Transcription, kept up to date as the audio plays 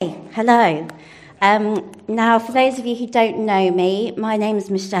Hello. Now, for those of you who don't know me, my name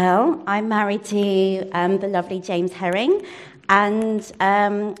is Michelle. I'm married to the lovely James Herring. And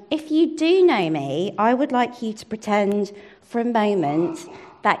if you do know me, I would like you to pretend for a moment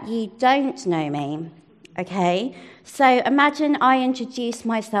that you don't know me. Okay? So imagine I introduce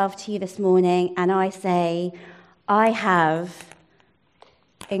myself to you this morning and I say, I have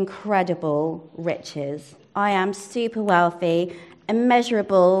incredible riches. I am super wealthy,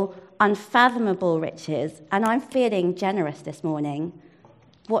 immeasurable, unfathomable riches, and I'm feeling generous this morning.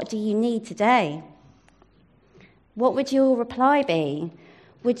 What do you need today? What would your reply be?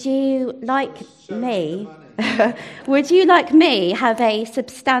 Would you, like me, have a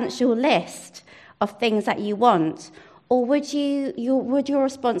substantial list of things that you want? Or would your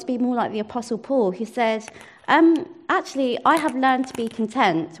response be more like the Apostle Paul, who said, actually, I have learned to be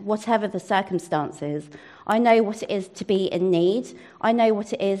content, whatever the circumstances. I know what it is to be in need. I know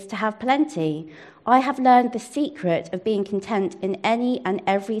what it is to have plenty. I have learned the secret of being content in any and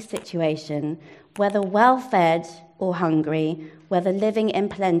every situation, whether well-fed or hungry, whether living in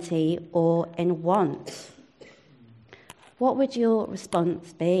plenty or in want. What would your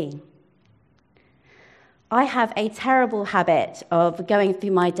response be? I have a terrible habit of going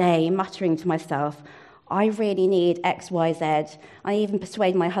through my day muttering to myself, I really need X, Y, Z. I even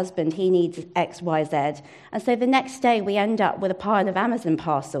persuade my husband he needs X, Y, Z. And so the next day we end up with a pile of Amazon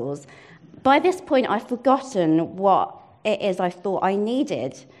parcels. By this point, I've forgotten what it is I thought I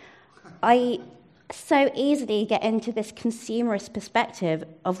needed. I so easily get into this consumerist perspective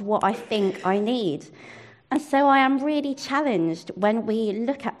of what I think I need. And so I am really challenged when we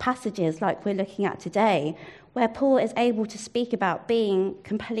look at passages like we're looking at today, where Paul is able to speak about being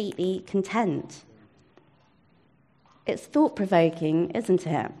completely content. It's thought-provoking, isn't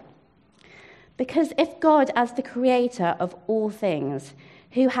it? Because if God, as the creator of all things,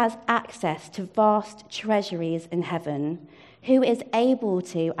 who has access to vast treasuries in heaven, who is able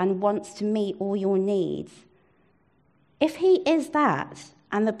to and wants to meet all your needs, if he is that,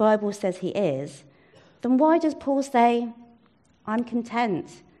 and the Bible says he is, then why does Paul say, I'm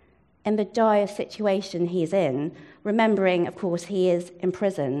content in the dire situation he's in, remembering, of course, he is in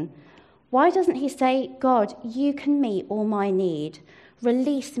prison? Why doesn't he say, God, you can meet all my need.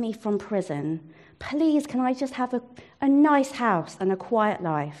 Release me from prison. Please, can I just have a nice house and a quiet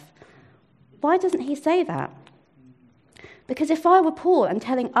life? Why doesn't he say that? Because if I were Paul and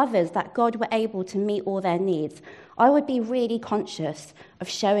telling others that God were able to meet all their needs, I would be really conscious of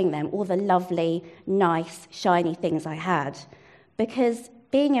showing them all the lovely, nice, shiny things I had. Because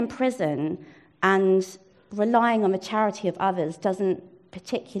being in prison and relying on the charity of others doesn't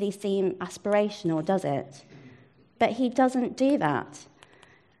particularly seem aspirational, does it? But he doesn't do that.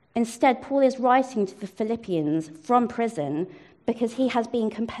 Instead, Paul is writing to the Philippians from prison because he has been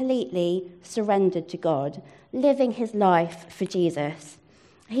completely surrendered to God, living his life for Jesus.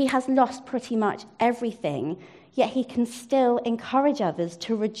 He has lost pretty much everything, yet he can still encourage others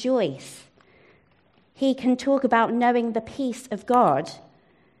to rejoice. He can talk about knowing the peace of God.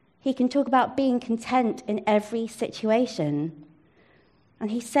 He can talk about being content in every situation. And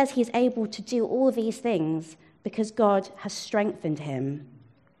he says he's able to do all these things because God has strengthened him.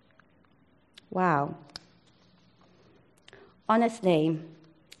 Wow. Honestly,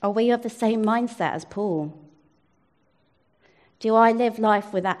 are we of the same mindset as Paul? Do I live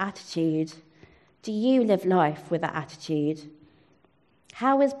life with that attitude? Do you live life with that attitude?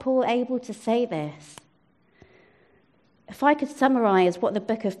 How is Paul able to say this? If I could summarize what the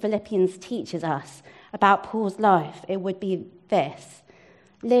book of Philippians teaches us about Paul's life, it would be this.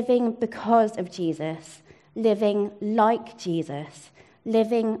 Living because of Jesus, living like Jesus,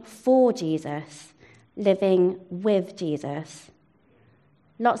 living for Jesus, living with Jesus.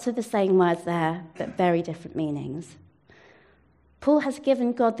 Lots of the same words there, but very different meanings. Paul has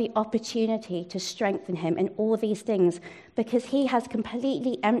given God the opportunity to strengthen him in all these things because he has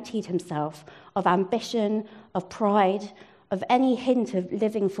completely emptied himself of ambition, of pride, of any hint of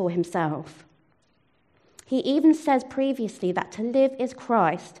living for himself. He even says previously that to live is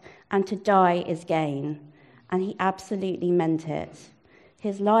Christ and to die is gain. And he absolutely meant it.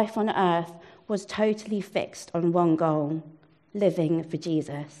 His life on earth was totally fixed on one goal, living for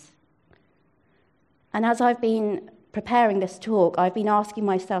Jesus. And as I've been preparing this talk, I've been asking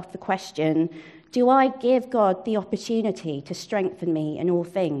myself the question, do I give God the opportunity to strengthen me in all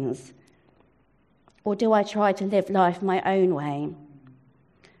things? Or do I try to live life my own way?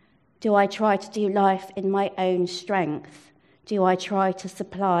 Do I try to do life in my own strength? Do I try to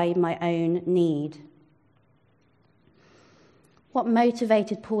supply my own need? What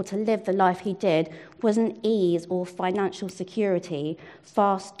motivated Paul to live the life he did wasn't ease or financial security,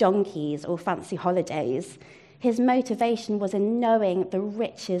 fast donkeys or fancy holidays. His motivation was in knowing the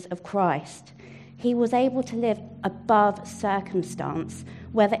riches of Christ. He was able to live above circumstance,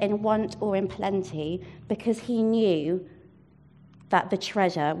 whether in want or in plenty, because he knew that the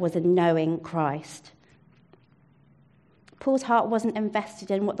treasure was in knowing Christ. Paul's heart wasn't invested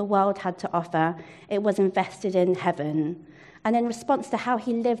in what the world had to offer, it was invested in heaven. And in response to how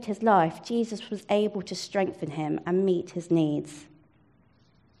he lived his life, Jesus was able to strengthen him and meet his needs.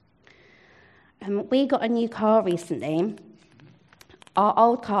 We got a new car recently. Our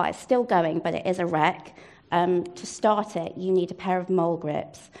old car is still going, but it is a wreck. To start it, you need a pair of mole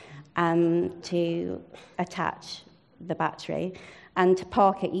grips to attach the battery. And to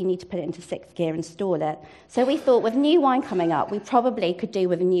park it, you need to put it into sixth gear and stall it. So we thought, with new wine coming up, we probably could do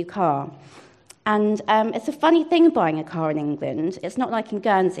with a new car. And it's a funny thing buying a car in England. It's not like in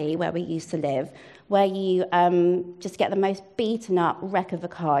Guernsey, where we used to live, where you just get the most beaten-up wreck of a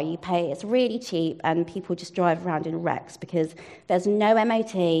car. You pay, it's really cheap, and people just drive around in wrecks because there's no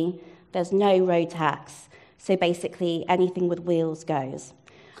MOT, there's no road tax. So basically, anything with wheels goes.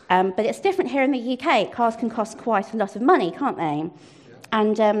 But it's different here in the UK. Cars can cost quite a lot of money, can't they?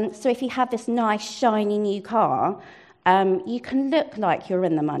 And so if you have this nice, shiny new car, you can look like you're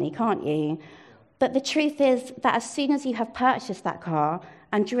in the money, can't you? But the truth is that as soon as you have purchased that car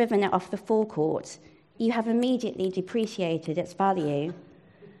and driven it off the forecourt, you have immediately depreciated its value.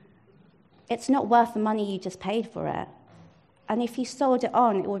 It's not worth the money you just paid for it. And if you sold it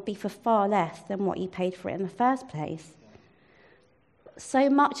on, it would be for far less than what you paid for it in the first place. So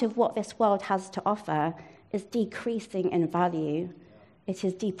much of what this world has to offer is decreasing in value. It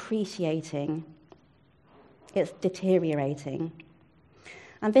is depreciating. It's deteriorating.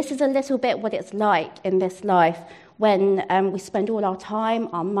 And this is a little bit what it's like in this life when we spend all our time,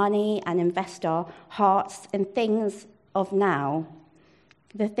 our money, and invest our hearts in things of now,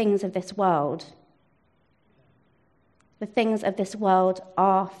 the things of this world. The things of this world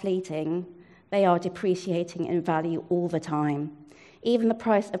are fleeting. They are depreciating in value all the time. Even the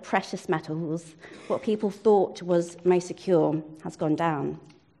price of precious metals, what people thought was most secure, has gone down.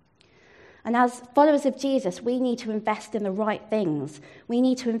 And as followers of Jesus, we need to invest in the right things. We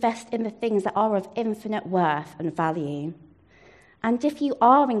need to invest in the things that are of infinite worth and value. And if you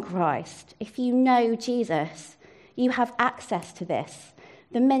are in Christ, if you know Jesus, you have access to this.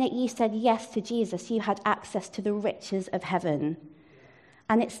 The minute you said yes to Jesus, you had access to the riches of heaven.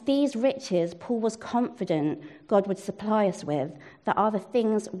 And it's these riches Paul was confident God would supply us with that are the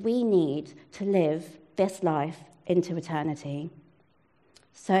things we need to live this life into eternity.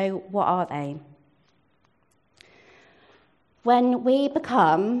 So what are they? When we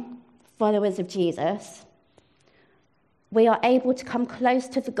become followers of Jesus, we are able to come close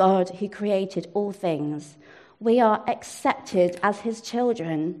to the God who created all things. We are accepted as his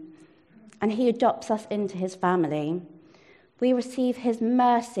children, and he adopts us into his family. We receive his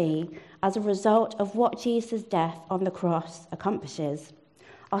mercy as a result of what Jesus' death on the cross accomplishes.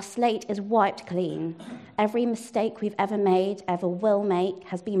 Our slate is wiped clean. Every mistake we've ever made, ever will make,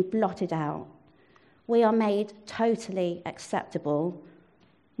 has been blotted out. We are made totally acceptable,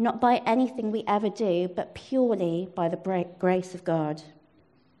 not by anything we ever do, but purely by the grace of God.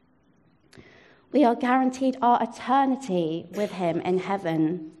 We are guaranteed our eternity with him in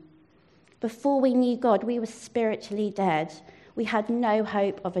heaven. Before we knew God, we were spiritually dead. We had no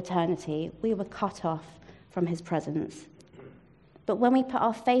hope of eternity. We were cut off from his presence. But when we put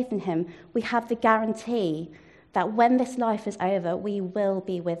our faith in him, we have the guarantee that when this life is over, we will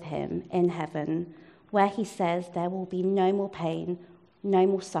be with him in heaven, where he says there will be no more pain, no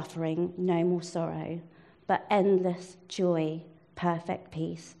more suffering, no more sorrow, but endless joy, perfect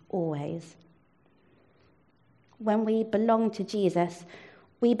peace, always. When we belong to Jesus,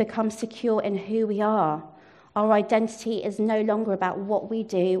 we become secure in who we are. Our identity is no longer about what we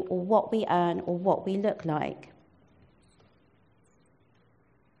do or what we earn or what we look like.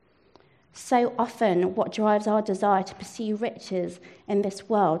 So often, what drives our desire to pursue riches in this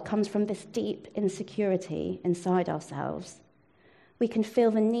world comes from this deep insecurity inside ourselves. We can feel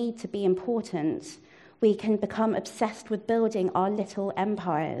the need to be important. We can become obsessed with building our little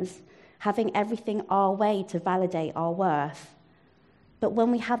empires, having everything our way to validate our worth. But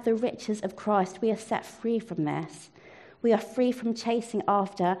when we have the riches of Christ, we are set free from this. We are free from chasing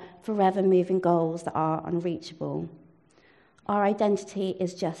after forever moving goals that are unreachable. Our identity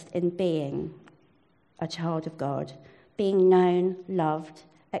is just in being a child of God, being known, loved,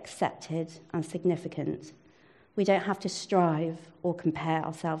 accepted, and significant. We don't have to strive or compare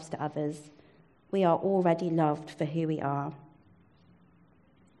ourselves to others. We are already loved for who we are.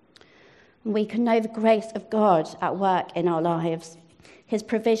 We can know the grace of God at work in our lives. His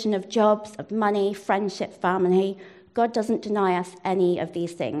provision of jobs, of money, friendship, family. God doesn't deny us any of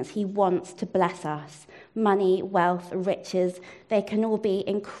these things. He wants to bless us. Money, wealth, riches, they can all be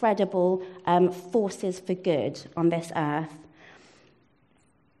incredible forces for good on this earth.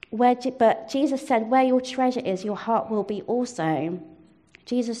 But Jesus said, where your treasure is, your heart will be also.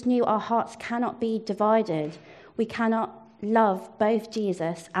 Jesus knew our hearts cannot be divided. We cannot love both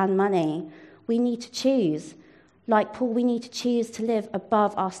Jesus and money. We need to choose. Like Paul, we need to choose to live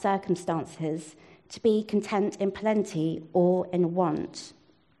above our circumstances, to be content in plenty or in want.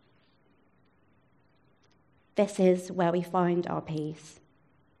 This is where we find our peace.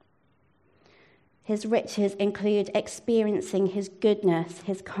 His riches include experiencing his goodness,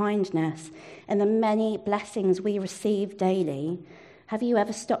 his kindness, and the many blessings we receive daily. Have you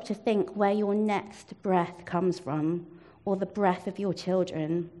ever stopped to think where your next breath comes from, or the breath of your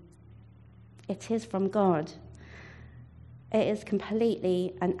children? It is from God. It is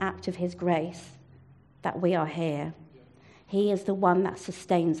completely an act of his grace that we are here. He is the one that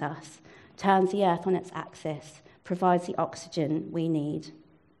sustains us, turns the earth on its axis, provides the oxygen we need.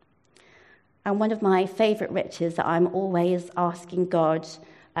 And one of my favourite riches that I'm always asking God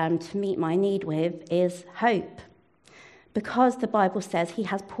to meet my need with is hope. Because the Bible says he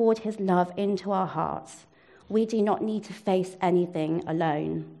has poured his love into our hearts, we do not need to face anything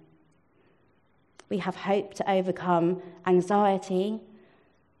alone. We have hope to overcome anxiety,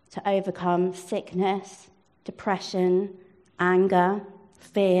 to overcome sickness, depression, anger,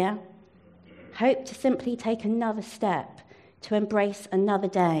 fear. Hope to simply take another step, to embrace another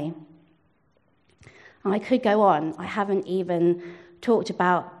day. I could go on. I haven't even talked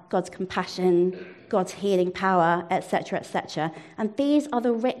about God's compassion, God's healing power, etc., etc. And these are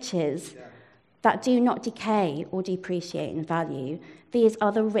the riches that do not decay or depreciate in value. These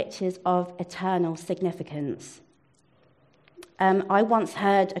are the riches of eternal significance. I once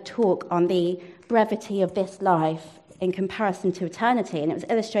heard a talk on the brevity of this life in comparison to eternity, and it was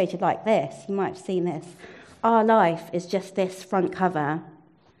illustrated like this. You might have seen this. Our life is just this front cover.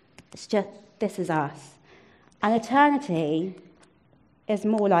 It's just, this is us. And eternity is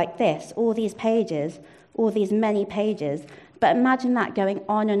more like this, all these pages, all these many pages. But imagine that going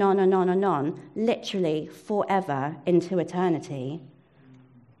on and on and on and on, literally forever into eternity.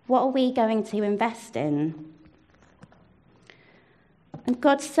 What are we going to invest in? And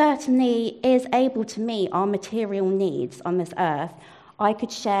God certainly is able to meet our material needs on this earth. I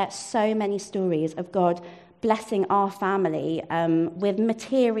could share so many stories of God blessing our family with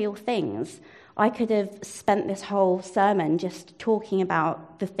material things. I could have spent this whole sermon just talking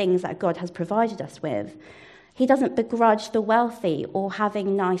about the things that God has provided us with. He doesn't begrudge the wealthy or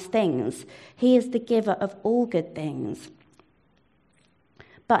having nice things. He is the giver of all good things.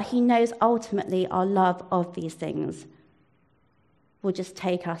 But he knows ultimately our love of these things will just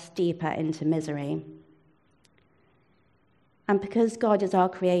take us deeper into misery. And because God is our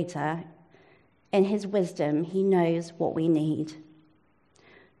creator, in his wisdom, he knows what we need.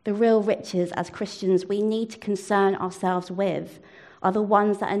 The real riches as Christians we need to concern ourselves with are the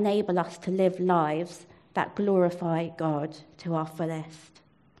ones that enable us to live lives that glorify God to our fullest.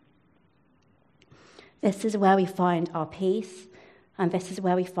 This is where we find our peace, and this is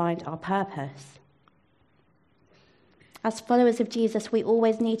where we find our purpose. As followers of Jesus, we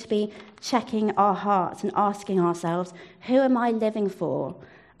always need to be checking our hearts and asking ourselves, who am I living for?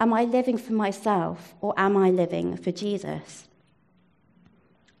 Am I living for myself, or am I living for Jesus?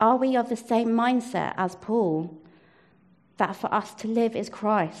 Are we of the same mindset as Paul, that for us to live is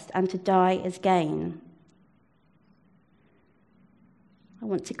Christ and to die is gain? I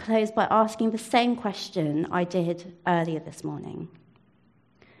want to close by asking the same question I did earlier this morning.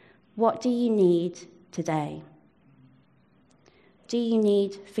 What do you need today? Do you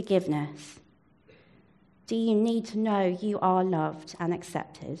need forgiveness? Do you need to know you are loved and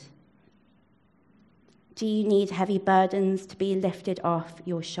accepted? Do you need heavy burdens to be lifted off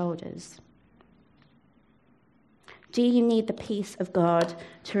your shoulders? Do you need the peace of God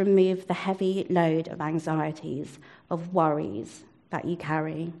to remove the heavy load of anxieties, of worries that you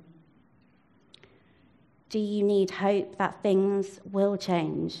carry? Do you need hope that things will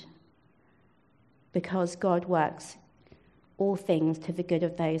change? Because God works all things to the good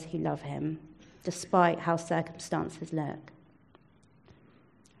of those who love him, despite how circumstances look.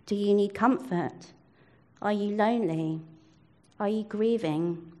 Do you need comfort? Are you lonely? Are you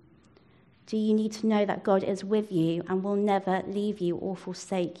grieving? Do you need to know that God is with you and will never leave you or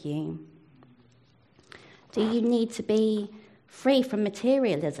forsake you? Do you need to be free from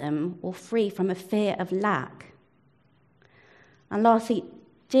materialism or free from a fear of lack? And lastly,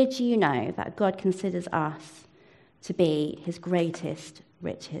 Did you know that God considers us to be his greatest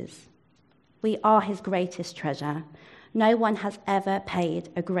riches? We are his greatest treasure. No one has ever paid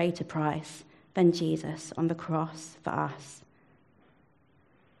a greater price than Jesus on the cross for us.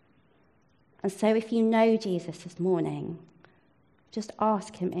 And so if you know Jesus this morning, just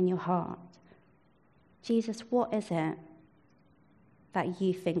ask him in your heart, Jesus, what is it that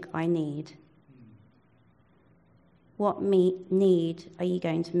you think I need? What need are you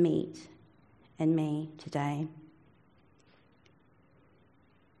going to meet in me today?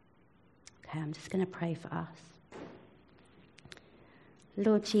 Okay, I'm just going to pray for us.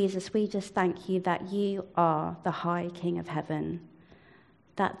 Lord Jesus, we just thank you that you are the high King of heaven,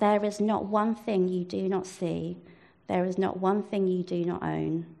 that there is not one thing you do not see, there is not one thing you do not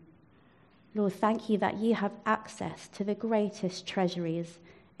own. Lord, thank you that you have access to the greatest treasuries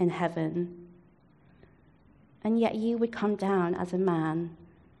in heaven, and yet you would come down as a man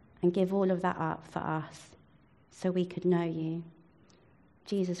and give all of that up for us so we could know you.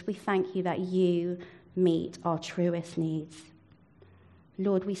 Jesus, we thank you that you meet our truest needs.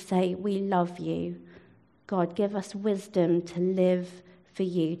 Lord, we say we love you. God, give us wisdom to live for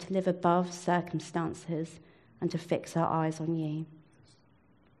you, to live above circumstances and to fix our eyes on you.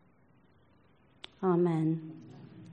 Amen.